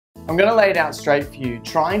I'm going to lay it out straight for you.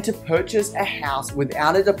 Trying to purchase a house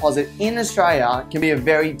without a deposit in Australia can be a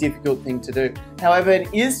very difficult thing to do. However, it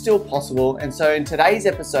is still possible, and so in today's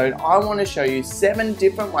episode, I want to show you 7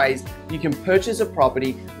 different ways you can purchase a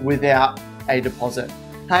property without a deposit.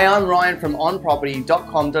 Hey, I'm Ryan from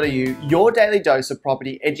onproperty.com.au, your daily dose of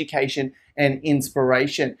property education and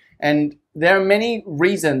inspiration. And there are many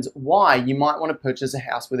reasons why you might want to purchase a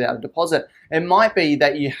house without a deposit. It might be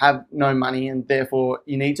that you have no money and therefore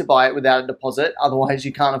you need to buy it without a deposit, otherwise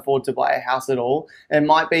you can't afford to buy a house at all. It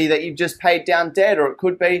might be that you've just paid down debt, or it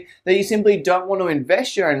could be that you simply don't want to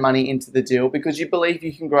invest your own money into the deal because you believe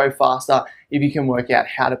you can grow faster if you can work out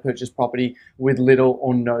how to purchase property with little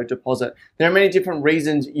or no deposit. There are many different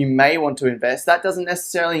reasons you may want to invest. That doesn't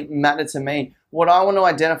necessarily matter to me. What I want to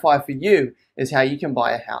identify for you is how you can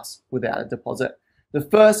buy a house without a deposit. The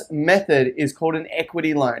first method is called an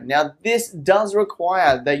equity loan. Now, this does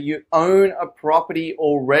require that you own a property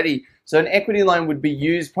already. So an equity loan would be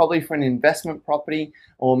used probably for an investment property,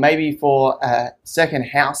 or maybe for a second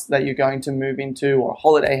house that you're going to move into, or a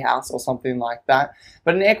holiday house or something like that.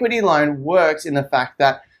 But an equity loan works in the fact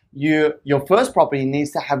that your first property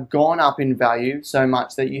needs to have gone up in value so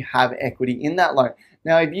much that you have equity in that loan.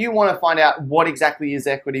 Now, if you want to find out what exactly is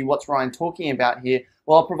equity, what's Ryan talking about here,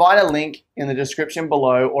 well, I'll provide a link in the description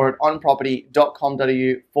below or at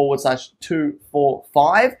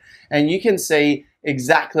onproperty.com.au/245, and you can see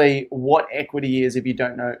exactly what equity is if you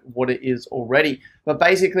don't know what it is already. But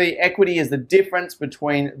basically, equity is the difference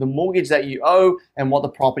between the mortgage that you owe and what the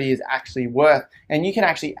property is actually worth. And you can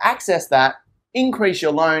actually access that, increase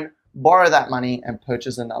your loan, borrow that money, and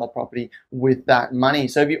purchase another property with that money.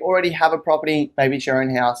 So if you already have a property, maybe it's your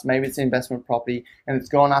own house, maybe it's an investment property, and it's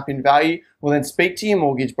gone up in value, well then speak to your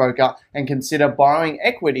mortgage broker and consider borrowing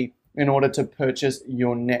equity in order to purchase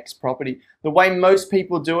your next property. The way most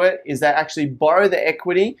people do it is they actually borrow the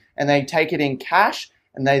equity and they take it in cash,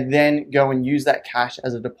 and they then go and use that cash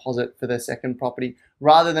as a deposit for their second property,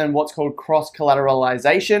 rather than what's called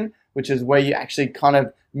cross-collateralization, which is where you actually kind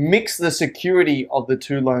of mix the security of the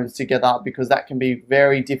two loans together, because that can be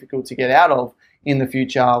very difficult to get out of in the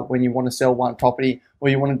future when you want to sell one property or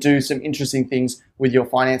you want to do some interesting things with your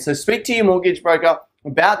finance. So speak to your mortgage broker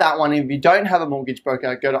about that one. If you don't have a mortgage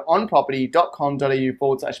broker, go to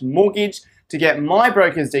onproperty.com.au/mortgage to get my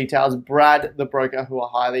broker's details, Brad, the broker, who I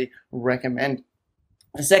highly recommend.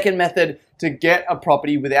 The second method to get a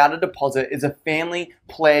property without a deposit is a family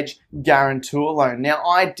pledge guarantor loan. Now,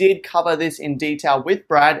 I did cover this in detail with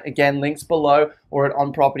Brad. Again, links below or at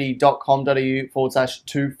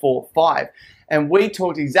onproperty.com.au/245. And we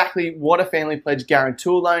talked exactly what a family pledge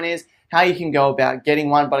guarantor loan is, how you can go about getting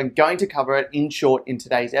one, but I'm going to cover it in short in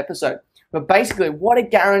today's episode. But basically, what a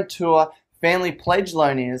guarantor family pledge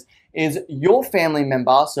loan is your family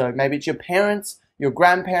member, so maybe it's your parents, your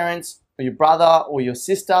grandparents, or your brother or your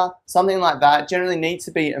sister, something like that, generally needs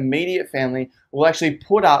to be immediate family, will actually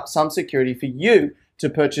put up some security for you to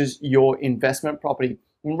purchase your investment property.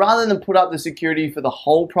 And rather than put up the security for the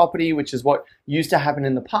whole property, which is what used to happen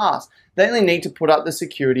in the past, they only need to put up the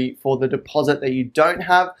security for the deposit that you don't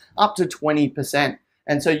have, up to 20%.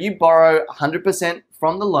 And so you borrow 100%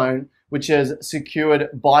 from the loan, which is secured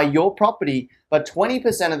by your property, but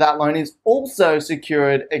 20% of that loan is also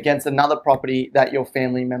secured against another property that your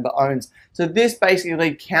family member owns. So this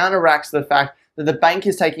basically counteracts the fact that the bank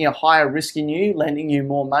is taking a higher risk in you, lending you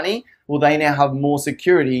more money. Well, they now have more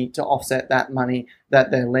security to offset that money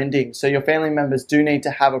that they're lending. So your family members do need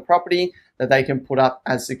to have a property that they can put up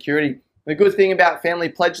as security. The good thing about family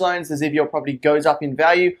pledge loans is if your property goes up in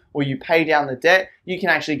value or you pay down the debt, you can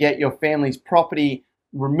actually get your family's property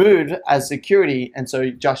removed as security, and so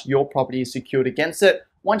just your property is secured against it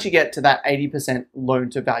once you get to that 80% loan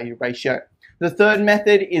to value ratio. The third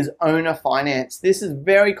method is owner finance. This is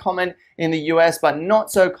very common in the US, but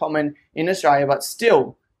not so common in Australia, but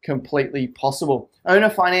still completely possible. Owner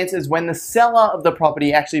finance is when the seller of the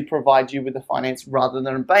property actually provides you with the finance rather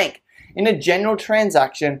than a bank. In a general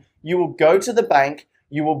transaction, you will go to the bank,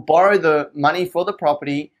 you will borrow the money for the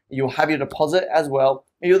property, you'll have your deposit as well.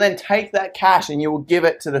 You'll then take that cash and you will give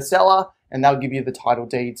it to the seller, and they'll give you the title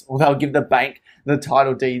deeds, or they'll give the bank the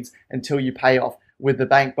title deeds until you pay off with the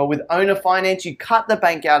bank. But with owner finance, you cut the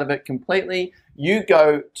bank out of it completely. You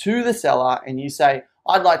go to the seller and you say,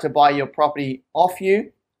 I'd like to buy your property off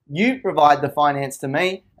you. You provide the finance to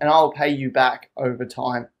me and I'll pay you back over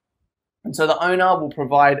time. And so the owner will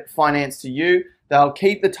provide finance to you. They'll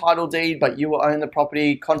keep the title deed, but you will own the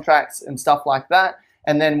property, contracts and stuff like that.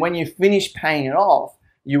 And then when you finish paying it off,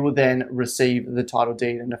 you will then receive the title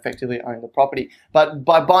deed and effectively own the property. But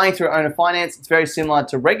by buying through owner finance, it's very similar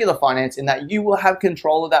to regular finance in that you will have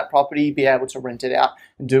control of that property, be able to rent it out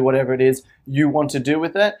and do whatever it is you want to do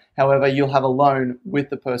with it. However, you'll have a loan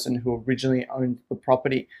with the person who originally owned the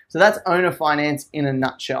property. So that's owner finance in a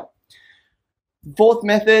nutshell. The fourth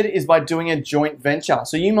method is by doing a joint venture.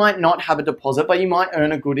 So you might not have a deposit, but you might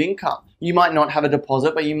earn a good income. You might not have a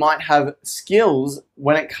deposit, but you might have skills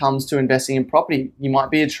when it comes to investing in property. You might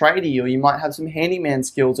be a tradie, or you might have some handyman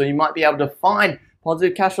skills, or you might be able to find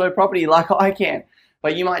positive cash flow property like I can,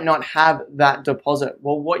 but you might not have that deposit.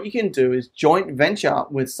 Well, what you can do is joint venture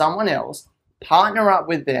with someone else, partner up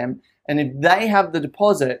with them, and if they have the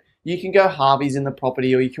deposit, you can go halvies in the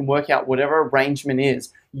property, or you can work out whatever arrangement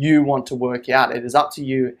is you want to work out. It is up to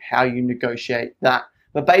you how you negotiate that.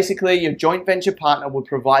 But basically, your joint venture partner would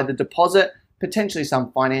provide the deposit, potentially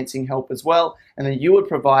some financing help as well, and then you would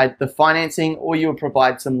provide the financing, or you would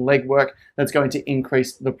provide some legwork that's going to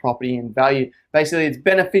increase the property in value. Basically, it's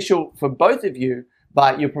beneficial for both of you,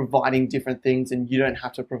 but you're providing different things and you don't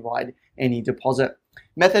have to provide any deposit.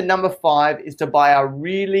 Method number 5 is to buy a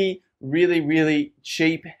really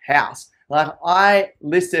cheap house. Like I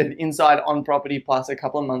listed inside On Property Plus a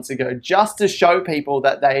couple of months ago just to show people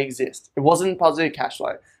that they exist. It wasn't positive cash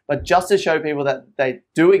flow, but just to show people that they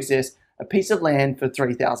do exist, a piece of land for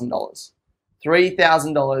 $3,000.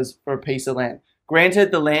 $3,000 for a piece of land.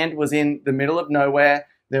 Granted, the land was in the middle of nowhere.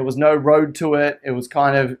 There was no road to it. It was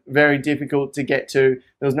kind of very difficult to get to.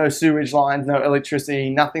 There was no sewage lines, no electricity,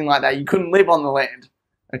 nothing like that. You couldn't live on the land,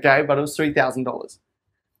 okay? But it was $3,000.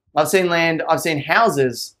 I've seen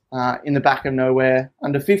houses in the back of nowhere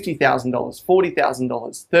under $50,000,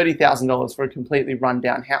 $40,000, $30,000 for a completely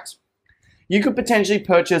run-down house. You could potentially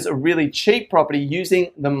purchase a really cheap property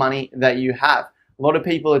using the money that you have. A lot of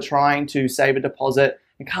people are trying to save a deposit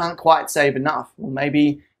and can't quite save enough. Well,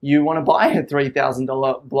 maybe you want to buy a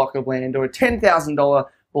 $3,000 block of land or a $10,000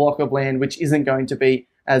 block of land, which isn't going to be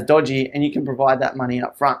as dodgy, and you can provide that money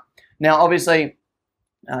up front. Now, obviously,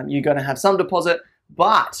 you're going to have some deposit,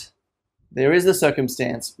 but there is a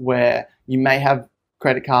circumstance where you may have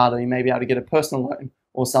credit card, or you may be able to get a personal loan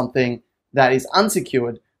or something that is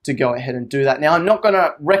unsecured to go ahead and do that. Now, I'm not going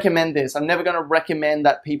to recommend this. I'm never going to recommend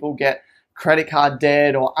that people get credit card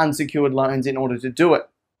debt or unsecured loans in order to do it.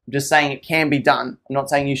 I'm just saying it can be done. I'm not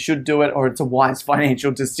saying you should do it or it's a wise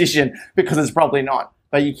financial decision, because it's probably not.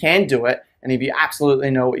 But you can do it, and if you absolutely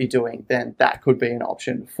know what you're doing, then that could be an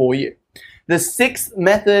option for you. The sixth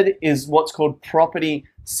method is what's called property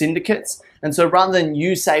syndicates. And so rather than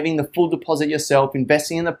you saving the full deposit yourself,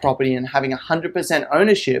 investing in the property and having 100%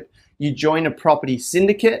 ownership, you join a property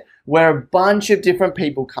syndicate where a bunch of different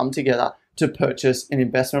people come together to purchase an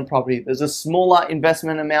investment property. There's a smaller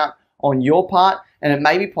investment amount on your part, and it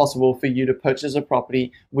may be possible for you to purchase a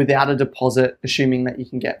property without a deposit, assuming that you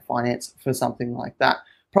can get finance for something like that.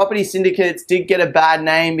 Property syndicates did get a bad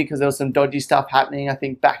name because there was some dodgy stuff happening, I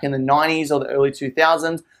think back in the 90s or the early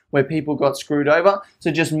 2000s, where people got screwed over.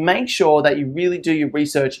 So just make sure that you really do your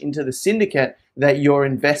research into the syndicate that you're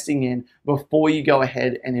investing in before you go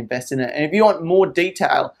ahead and invest in it. And if you want more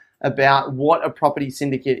detail about what a property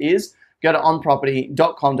syndicate is, go to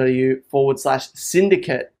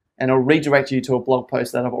onproperty.com.au/syndicate, and it'll redirect you to a blog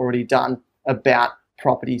post that I've already done about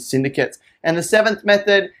property syndicates. And the seventh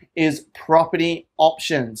method is property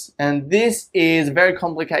options. And this is a very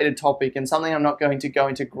complicated topic and something I'm not going to go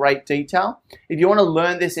into great detail. If you want to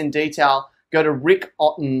learn this in detail, go to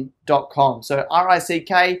rickotton.com. So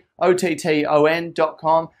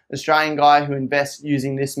rickotton.com, Australian guy who invests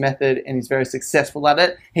using this method and is very successful at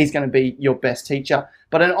it. He's going to be your best teacher.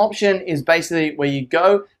 But an option is basically where you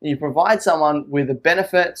go and you provide someone with a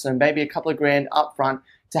benefit, so maybe a couple of grand upfront,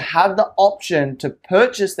 to have the option to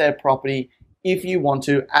purchase their property if you want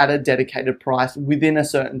to at a dedicated price within a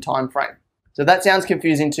certain time frame. So if that sounds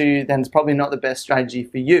confusing to you, then it's probably not the best strategy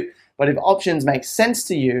for you. But if options make sense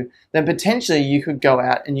to you, then potentially you could go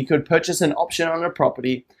out and you could purchase an option on a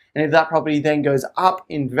property. And if that property then goes up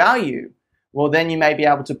in value, well, then you may be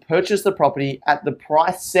able to purchase the property at the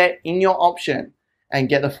price set in your option and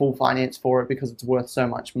get the full finance for it because it's worth so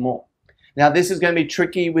much more. Now, this is going to be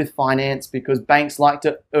tricky with finance because banks like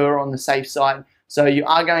to err on the safe side. So you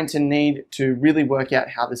are going to need to really work out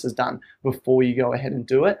how this is done before you go ahead and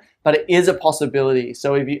do it. But it is a possibility.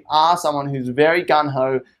 So if you are someone who's very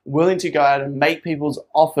gun-ho, willing to go out and make people's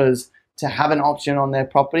offers to have an option on their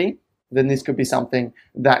property, then this could be something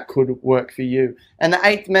that could work for you. And the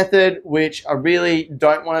eighth method, which I really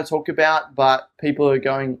don't want to talk about, but people are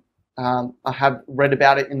going, I have read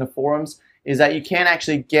about it in the forums, is that you can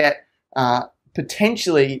actually get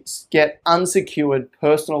potentially get unsecured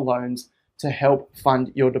personal loans to help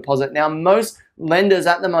fund your deposit. Now, most lenders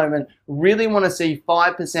at the moment really want to see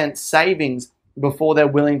 5% savings before they're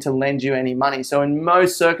willing to lend you any money. So in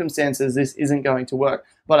most circumstances, this isn't going to work.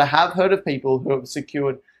 But I have heard of people who have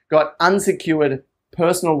got unsecured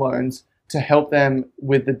personal loans to help them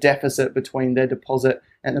with the deficit between their deposit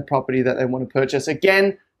and the property that they want to purchase.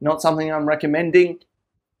 Again, not something I'm recommending,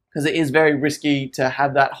 because it is very risky to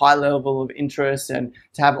have that high level of interest and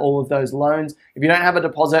to have all of those loans. If you don't have a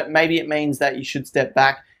deposit, maybe it means that you should step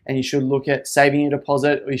back and you should look at saving your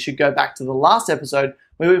deposit, or you should go back to the last episode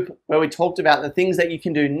where we talked about the things that you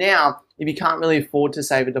can do now if you can't really afford to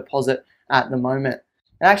save a deposit at the moment.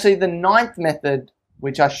 And actually, the 9th method,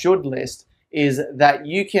 which I should list, is that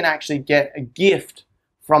you can actually get a gift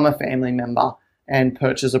from a family member and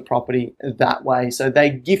purchase a property that way. So they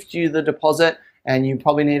gift you the deposit, and you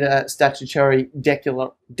probably need a statutory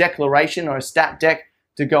declaration or a stat dec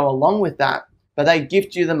to go along with that. But they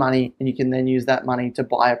gift you the money, and you can then use that money to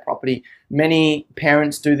buy a property. Many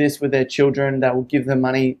parents do this with their children. They will give them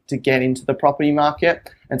money to get into the property market.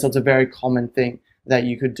 And so it's a very common thing that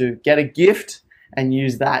you could do. Get a gift and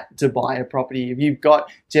use that to buy a property. If you've got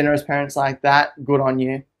generous parents like that, good on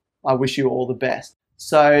you. I wish you all the best.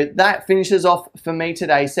 So that finishes off for me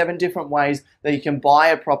today. 7 different ways that you can buy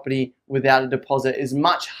a property without a deposit. It's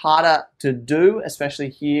much harder to do, especially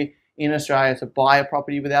here in Australia, to buy a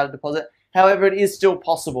property without a deposit. However, it is still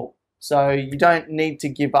possible, so you don't need to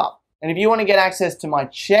give up. And if you want to get access to my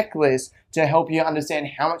checklist to help you understand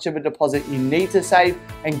how much of a deposit you need to save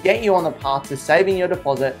and get you on the path to saving your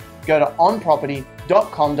deposit, go to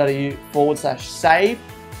onproperty.com.au/save.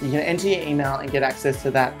 You can enter your email and get access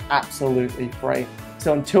to that absolutely free.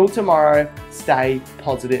 So until tomorrow, stay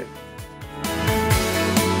positive.